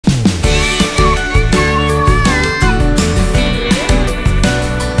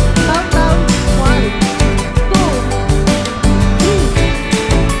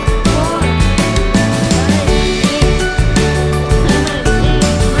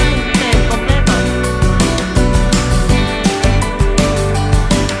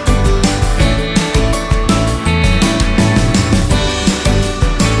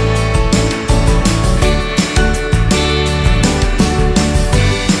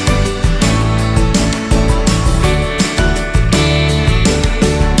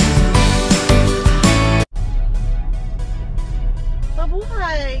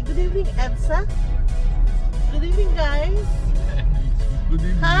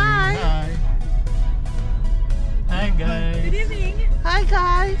Good evening. Hi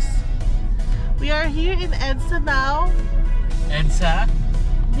guys. We are here in EDSA now. EDSA?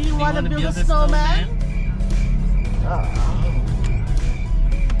 Do you want to build a snowman?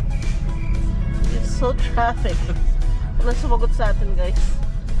 It's so traffic. Wala sumagot sa atin guys.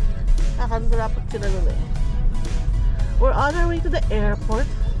 Kakandarapat sila nun eh. We're on our way to the airport.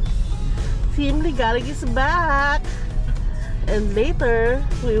 Team Ligalig is back. And later,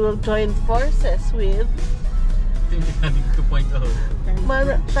 we will join forces with Team Ligalig 2.0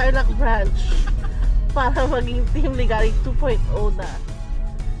 Tarlac branch para maging Team Ligalig 2.0 na.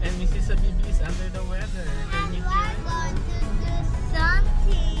 And Mrs. Abibi is under the weather. And we're going to do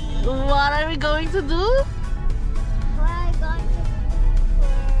something. What are we going to do? We're going to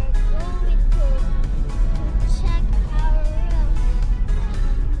check our room.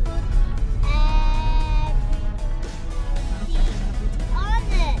 Put everything on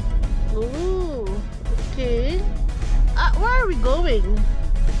it. Ooh, okay. Where are we going? To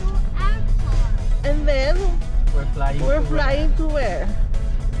airport. And then We're flying to where?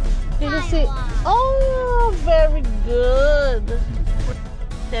 Can you say? Taiwan. Oh, very good.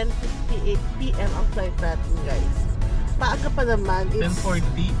 10:58 PM ang flight natin, guys. Maaga pa naman. It's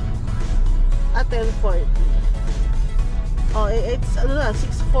 10:40. at 10:40. Oh, it's ano na,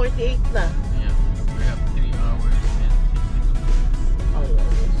 6:48 na. Yeah, we have 3 hours and 52 minutes. Oh, yeah.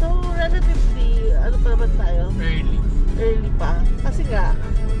 So, relatively, ano pa naman tayo? Early pa. Kasi nga,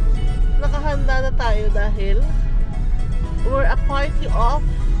 nakahanda na tayo dahil we're a party of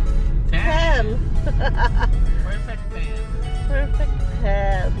 10. Perfect 10. Perfect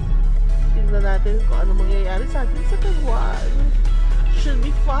 10. Tingnan natin kung ano mangyayari sa atin sa Taiwan. Should be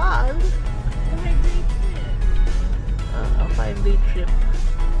fun. A 5-day trip.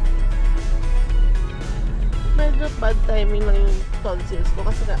 Medyo bad timing lang yung tonsils ko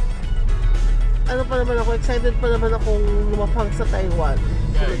kasi nga ano pa naman ako, excited pa naman akong lumapang sa Taiwan.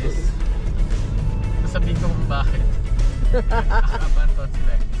 Guys, masabihin ko kung bakit. Nakabantot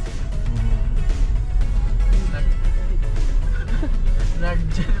sila.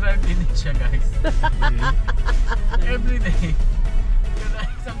 Nag-general clinic siya guys. Everyday.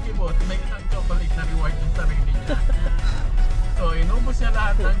 Kada isang kibot, may isang chocolate na reward yung sarili niya. So, inubos niya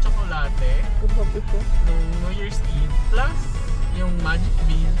lahat ng tsokolate nung New Year's Eve plus yung magic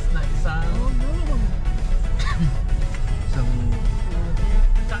beans na isang isang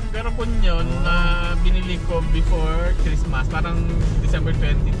garapon yun na binili ko before Christmas. Parang December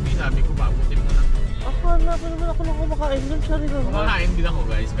 23, sabi ko pabutin mo na. Akala pa naman ako na kumakain doon. Sorry naman. Kumakain din ako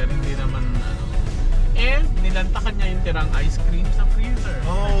guys, pero hindi naman ano. And nilantakan niya yung tirang ice cream sa freezer.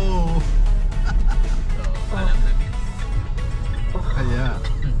 Oh! So, alam na din. Kaya.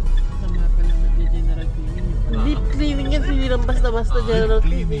 Sama pa lang nag-general cleaning. Deep cleaning yan, hindi lang basta-basta general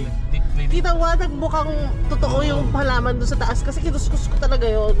cleaning. Deep cleaning. Kita mo, nagmukhang totoo yung halaman doon sa taas kasi kinuskus ko talaga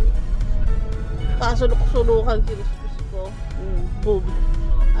yun. Pasulok-sulukan, kinuskus ko. Boom.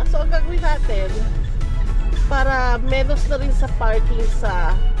 So, ang gagawin natin, para menos na rin sa parking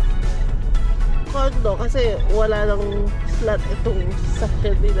sa condo kasi wala nang slot itong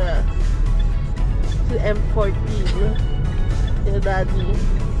sasakyan nila si M14 yung daddy.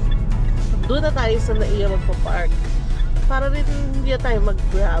 Doon na tayo sa naiya magpa-park para rin hindi na tayo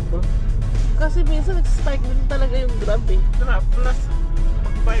mag-grab kasi minsan nag-spike din talaga yung grab eh. Plus,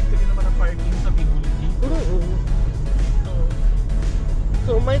 mag-bike ka din naman ang parking sa Biguligi.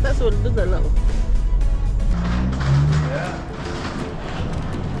 So might as well doon na lang.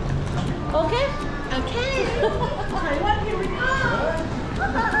 Okay? Okay. Taiwan, here we go!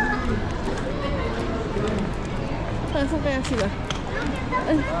 Saan kaya sila?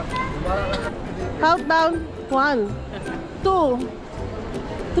 Countdown. 1, 2,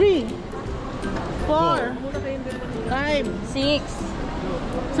 3, 4, 5, 6,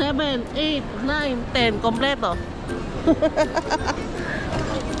 7, 8, 9, 10. Kompleto.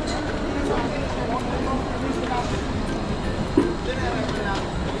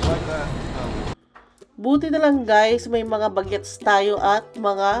 Buti na lang guys, may mga bagets tayo at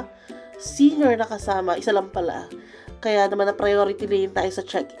mga senior na kasama. Isa lang pala. Kaya naman na priority lane tayo sa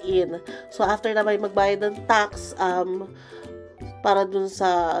check-in. So after naman magbayad ng tax, para dun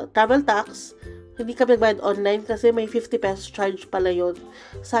sa travel tax, hindi kami nagbayad online kasi may 50 pesos charge pala yun.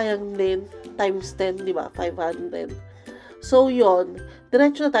 Sayang din, times 10, di ba? 500. So yun,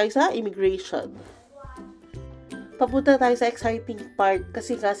 diretso na tayo sa immigration. Papunta tayo sa exciting part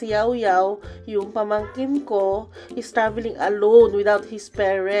kasi si Yao Yao, yung pamangkin ko, is traveling alone without his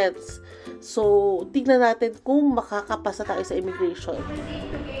parents. So, tignan natin kung makakapasa tayo sa immigration.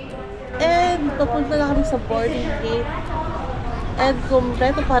 And, papunta na kami sa boarding gate. And,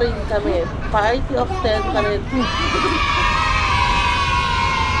 kumpleto pa rin kami. Party of 10 pa rin.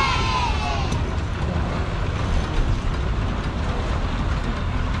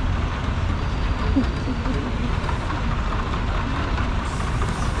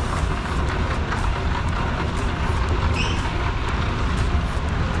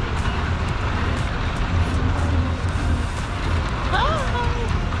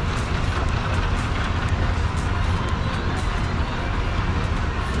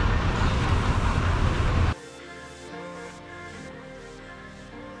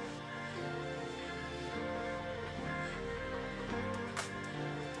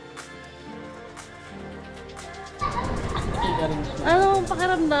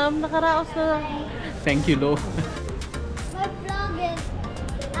 pakiramdam? Nakaraos na. Thank you, Lo. My vlog is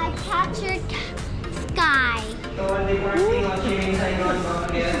I captured sky.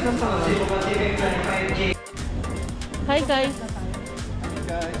 Hi guys.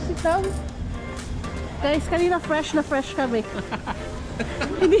 Sit down. Guys, kanina fresh na fresh kami.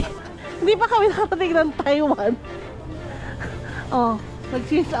 hindi pa kami nakarating ng Taiwan. Oh,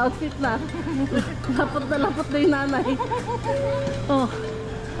 nag-change outfit na. Lapot na yung nanay. Oh,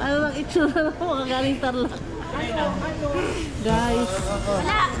 ano lang itsura na mga galing Tarlac. Guys.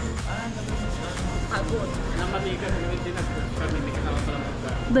 Wala.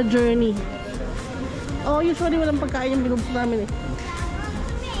 The journey. Oh, usually walang pagkain yung binubos namin eh.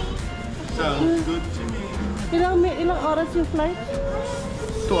 Sounds good to me. Ilang oras yung flight?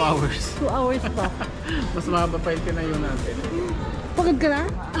 2 hours. 2 hours pa. Mas mahaba pa yung tinayo natin. Pagod ka na?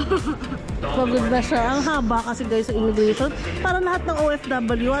 Pagod na siya. Ang haba kasi guys sa immigration. Para lahat ng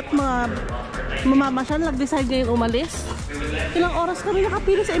OFW at mga mamamasyal nag-decide ngayon umalis. Ilang oras kami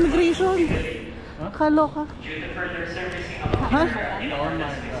nakapili sa immigration. Kaloka. Ha?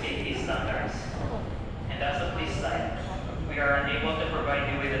 As of this time, we are unable to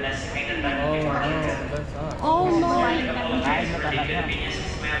provide you with an estimated time of departure. Oh no. Apologies for the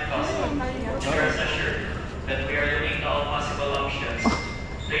inconveniences may have caused you. Rest assured that we are looking at all possible options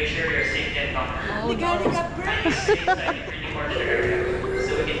to ensure your safety and comfort. Kindly stay inside the pre-departure area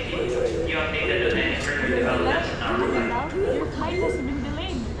so we can keep you updated on any further developments in our flight.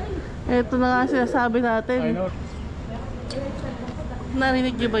 Ito na nga sinasabi natin. I know.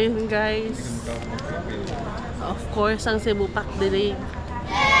 Narinig niyo ba yun guys? Of course, ang Cebu Pack delay.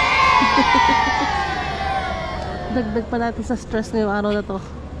 Dagdag pa natin sa stress ngayong araw na to.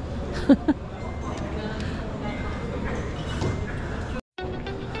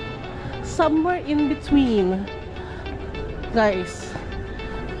 Somewhere in between. Guys.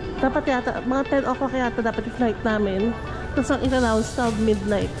 Dapat yata, mga 10 o'clock yata dapat yung flight namin. Tapos ang in-announce na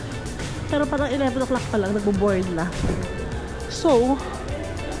midnight. Pero parang 11 o'clock pa lang, nagbo-board na. So,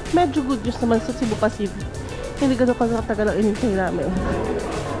 medyo good news naman sa Cebu Pacific. Hindi gano'n katagal ang inintay namin.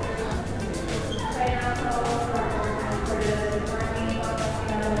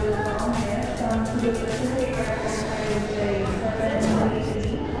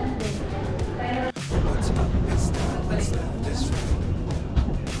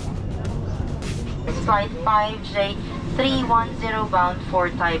 Flight 5J310 bound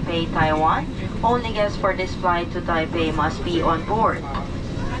for Taipei, Taiwan. Only guests for this flight to Taipei must be on board.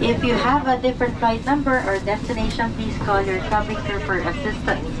 If you have a different flight number or destination, please call your cabin crew for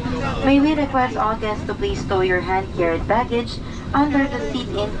assistance. May we request all guests to please stow your hand-carried baggage under the seat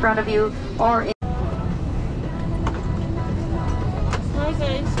in front of you or in Hi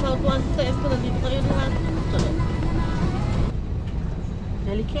guys, Mount 1 sa Espo, nandito kayo lahat.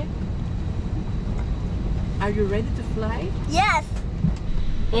 Delicate? Are you ready to fly? Yes.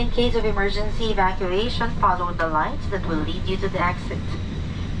 In case of emergency evacuation, follow the lights that will lead you to the exit.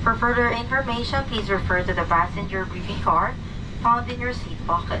 For further information, please refer to the passenger briefing card found in your seat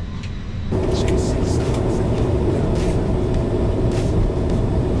pocket.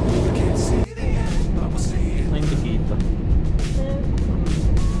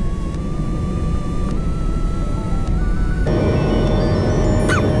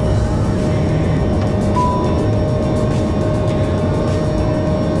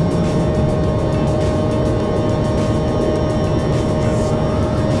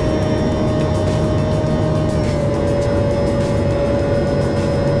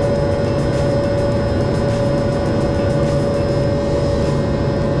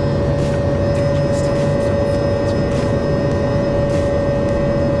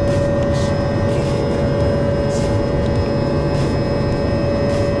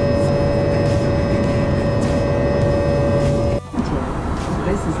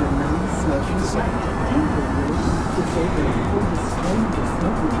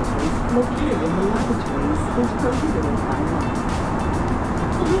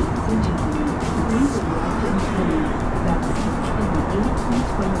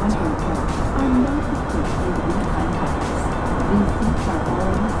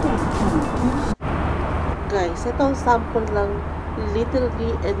 Guys, itong sample lang,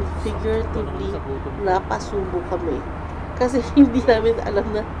 literally and figuratively napasubo kami. Kasi hindi namin alam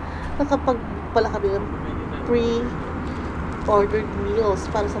na nakapag pala kami ng pre-ordered meals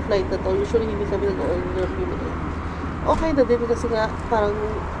para sa flight na to. Usually hindi kami nag-order ng meal. Okay na din kasi nga parang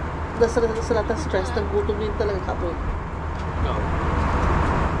nasa lahat ng stress, nagutom din talaga kami.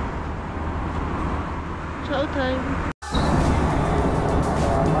 Ciao time!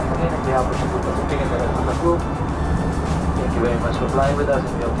 Once again, on behalf of the group, you very much for flying with us,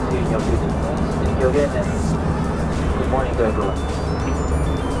 and we hope to see you in your future flights. Thank you again, and good morning to everyone.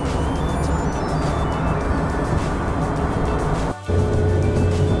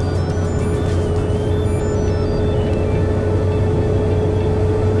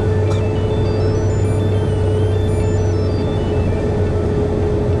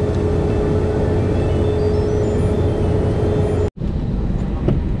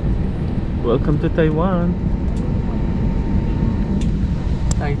 Welcome to Taiwan.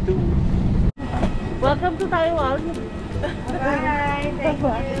 Taitu. Welcome to Taiwan. Bye. Thank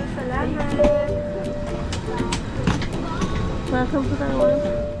you. Salamat. Welcome to Taiwan.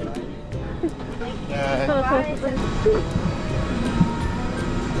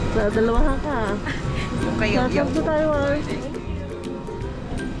 Dalawahan ka. Welcome to Taiwan.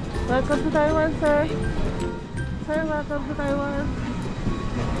 Welcome to Taiwan, sir. Sir, welcome to Taiwan.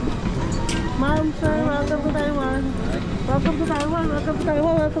 Ma'am, sir, welcome to Taiwan. Welcome to Taiwan. Welcome to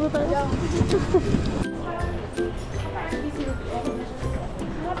Taiwan. Welcome to Taiwan.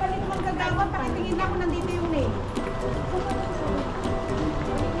 Balik mong gagawin, pakitingin ako nandito yung name.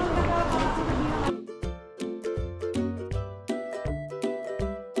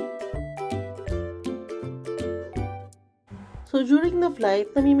 So during the flight,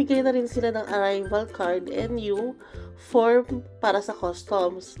 namimigay na rin sila ng arrival card and yung form para sa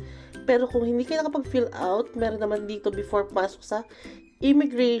customs. Pero kung hindi kayo nakapag-fill out, meron naman dito before pasok sa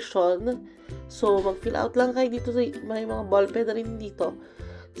immigration. So mag-fill out lang kayo dito. May mga ballpen na rin dito.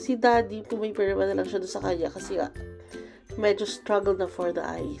 Si Daddy, pumipirma na lang siya doon sa kanya kasi medyo struggle na for the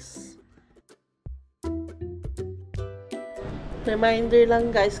eyes. Reminder lang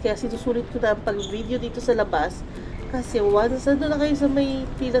guys, kaya sinusulit ko na ang pag-video dito sa labas. Kasi once nandun na kayo sa may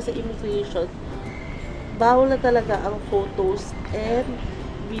pila sa immigration, bawal na talaga ang photos and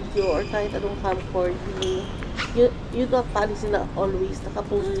video or kahit anong camcorder. Yun ang policy na always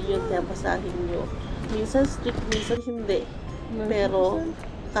nakapost yun kaya basahin nyo. Minsan strict, minsan hindi. Pero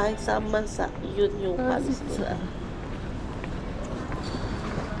kahit sa bansa, yun yung policy nila.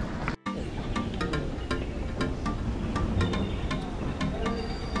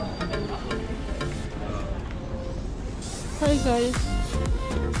 Hi guys.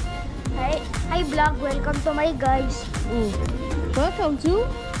 Hi vlog. Welcome to my guys. Welcome to.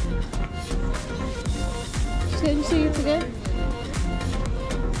 Can you see it again?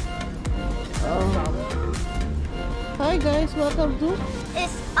 Hi guys, welcome to.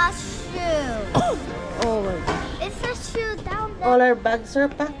 It's a shoe. Oh my gosh. It's a shoe down there. All our bags are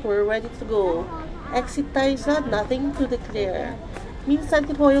packed. We're ready to go. Exit tayo sa nothing to declare. Minsan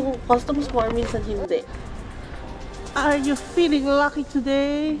kinuha yung customs form, minsan hindi. Are you feeling lucky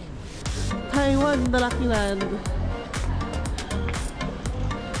today? Taiwan, the lucky land.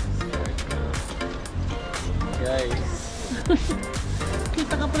 Guys.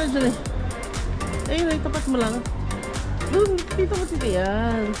 Kita ka pala dyan eh. Ayun, tapat mo lang. Doon, dito mo sila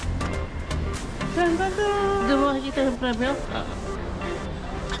yan. Diyan mo makikita yung premyo?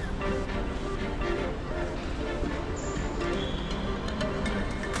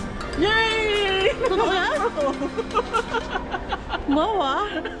 Yay! Totoo yan? Mawa?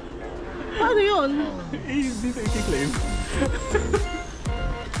 Paano yun? Dito i-claim.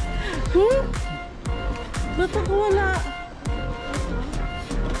 Ba't ako wala?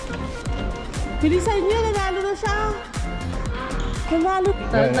 Bilisan niyo, nanalo na siya. Nanalo.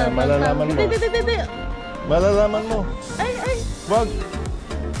 Malalaman mo. Hindi. Malalaman mo. Ay. Wag.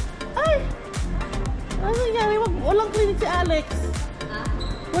 Ay! Ano nangyari? Walang clinic si Alex.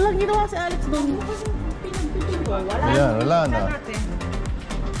 Walang ginawa si Alex doon. Ayan, wala na.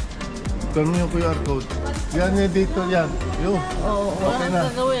 Ito mo yung QR code. Yan yung dito, yan. Yun. Oo, wala Okay na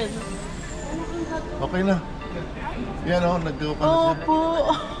na. gagawin. Okay na. Yan o, nag-go ka na siya. Opo.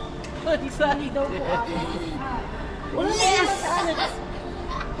 Sorry daw po. Wala na ginawa si Alex.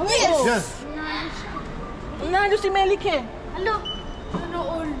 Yes. Nalo si Melike. Ano? Ano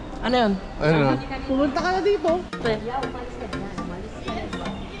all? Ano yun? Ano? Pumunta ka na dito.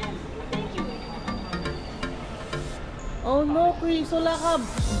 Oh no, Chris. Wala ka.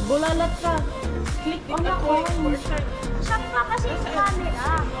 Bulalat ka. Click on the phone. Saan pa kasi yung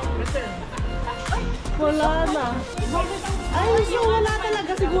camera? Wala na. Ay, so wala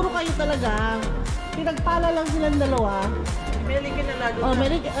talaga. Siguro kayo talaga. Pinagpala lang silang dalawa. Melike na lalo. Oh,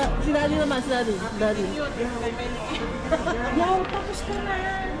 Melik, si Daddy naman, si Daddy. Daddy. Yaw, tapos ka na.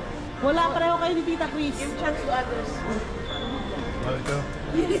 Wala, pareho kayo ni Tita Chris. Give chance to others. Oh, ito.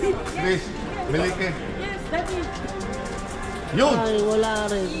 Chris, Melike. Yes, that's it. Yun! Ay, wala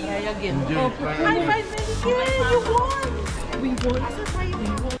rin. Try again. Enjoy. High five, Melike! You won! We won. Asa tayo?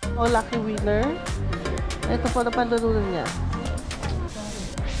 Oh, lucky winner. Ito po, napanood niya.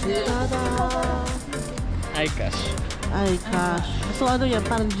 Tada! iCash. Ay, cash. So, ano yan?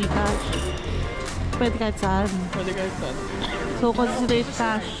 Parang Gcash. Pwede kahit saan. Pwede kahit saan. So, consider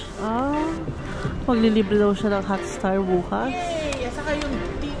cash. Maglilibre daw siya ng hot star bukas. Yay! Saka yung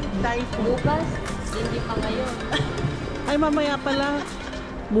Team Typhoon. Bukas, hindi pa ngayon. Ay, mamaya pala.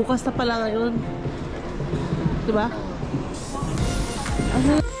 Bukas na pala ngayon. Diba?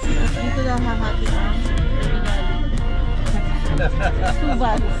 Dito na hahati ang Ligalig. 2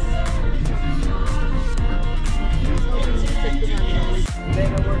 vans.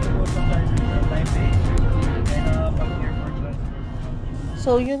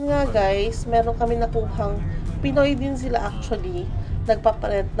 So, yun nga guys, meron kami nakuhang Pinoy din sila actually.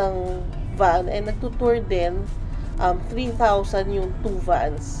 Nagpaparent ng van and nagtutour din. 3,000 yung 2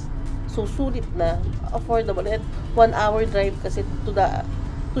 vans. So, sulit na. Affordable. And 1 hour drive kasi to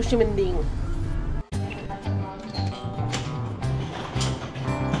Shimending.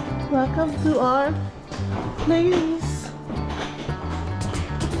 Welcome to our place.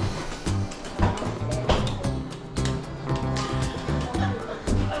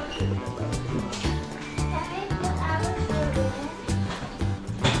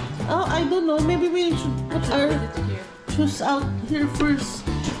 Oh, I don't know. Maybe we should put our shoes out here first.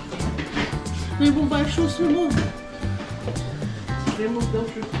 Remove our shoes. Remove. Remove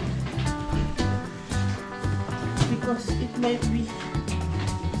those shoes. Because it might be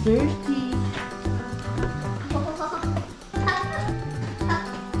dirty.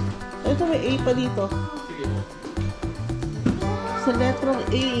 Ito may A pa dito. Sa letrong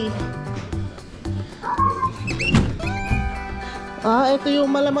A. Ito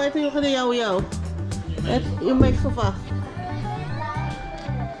yung malamang ito yung kanayaw-yaw. Ito yung may sofa.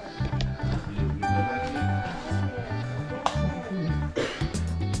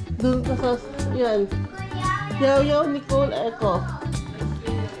 Doon ka sa, yan. Yaw-yaw, Nicole, Echo.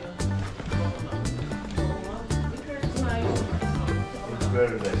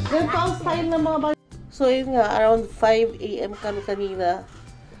 Ganito ang style ng mga bago. So, yun nga, around 5 AM kami kanina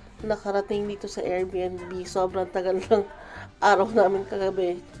nakarating dito sa Airbnb. Sobrang tagal ng araw namin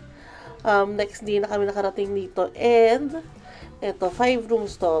kagabi. Next day na kami nakarating dito. And, eto, 5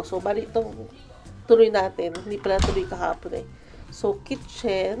 rooms to. So, bali itong tuloy natin. Hindi pala tuloy kahapon eh. So,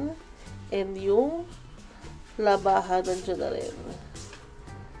 kitchen and yung labahan nandiyan na rin.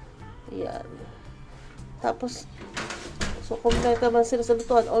 Yan. Tapos, so, kompleto naman sila sa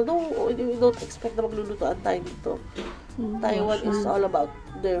lutuan. Although, we don't expect na maglulutuan tayo dito. Taiwan is all about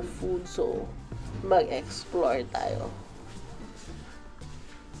their food. So, mag-explore tayo.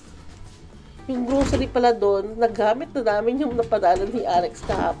 Yung grocery pala doon, nagamit na namin yung napadala ni Alex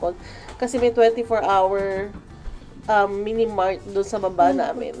kahapon. Kasi may 24-hour mini-mart doon sa baba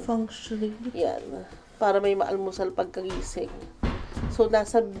namin. Functioning. Yan. Para may maalmusal pagkagising. So,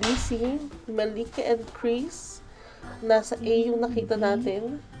 nasa BC, Malika and Chris. Nasa A yung nakita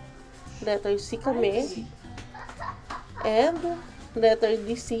natin. Letter C kami. And letter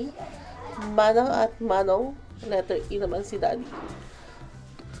D C, Manang at Manong. Letter E naman si Daddy.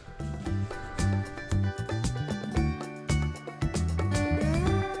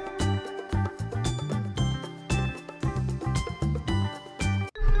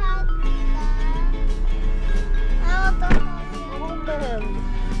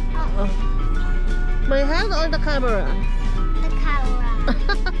 My hand or the camera? The camera.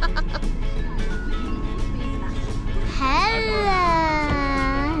 Hello.